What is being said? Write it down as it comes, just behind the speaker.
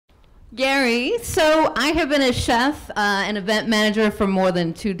Gary, so I have been a chef and event manager for more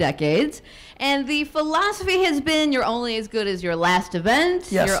than 2 decades, and the philosophy has been you're only as good as your last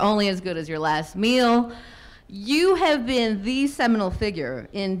event, Yes. you're only as good as your last meal. You have been the seminal figure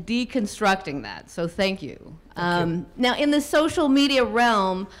in deconstructing that, so thank you. Now, in the social media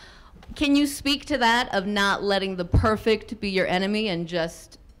realm, can you speak to that of not letting the perfect be your enemy and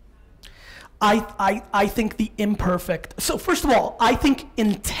just... I think the imperfect. So first of all, I think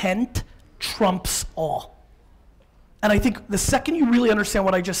intent trumps all. And I think the second you really understand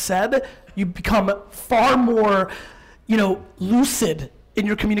what I just said, you become far more, lucid in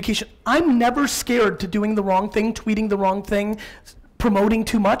your communication. I'm never scared to doing the wrong thing, tweeting the wrong thing, promoting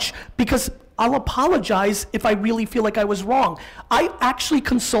too much, because I'll apologize if I really feel like I was wrong. I actually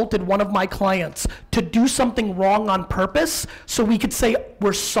consulted one of my clients to do something wrong on purpose so we could say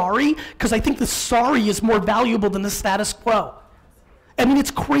we're sorry, because I think the sorry is more valuable than the status quo. I mean, it's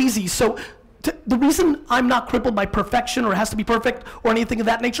crazy. So the reason I'm not crippled by perfection or it has to be perfect or anything of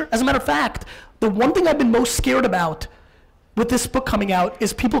that nature, as a matter of fact, the one thing I've been most scared about with this book coming out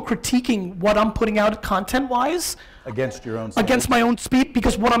is people critiquing what I'm putting out content-wise. Against your own speed. Against my own speed,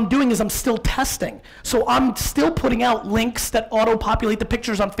 because what I'm doing is I'm still testing. So I'm still putting out links that auto-populate the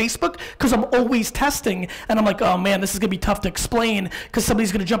pictures on Facebook, because I'm always testing, and I'm like, oh man, this is gonna be tough to explain, because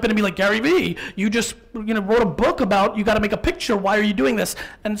somebody's gonna jump in and be like, GaryVee, you just wrote a book about you gotta make a picture, why are you doing this?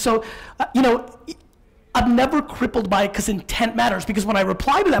 And so, I'm never crippled by it because intent matters, because when I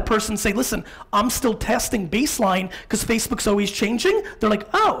reply to that person and say, listen, I'm still testing baseline because Facebook's always changing, they're like,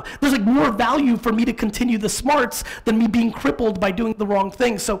 oh, there's like more value for me to continue the smarts than me being crippled by doing the wrong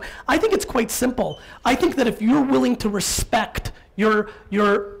thing. So I think it's quite simple. I think that if you're willing to respect your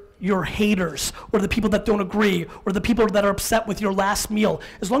haters, or the people that don't agree, or the people that are upset with your last meal,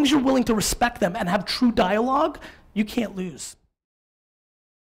 as long as you're willing to respect them and have true dialogue, you can't lose.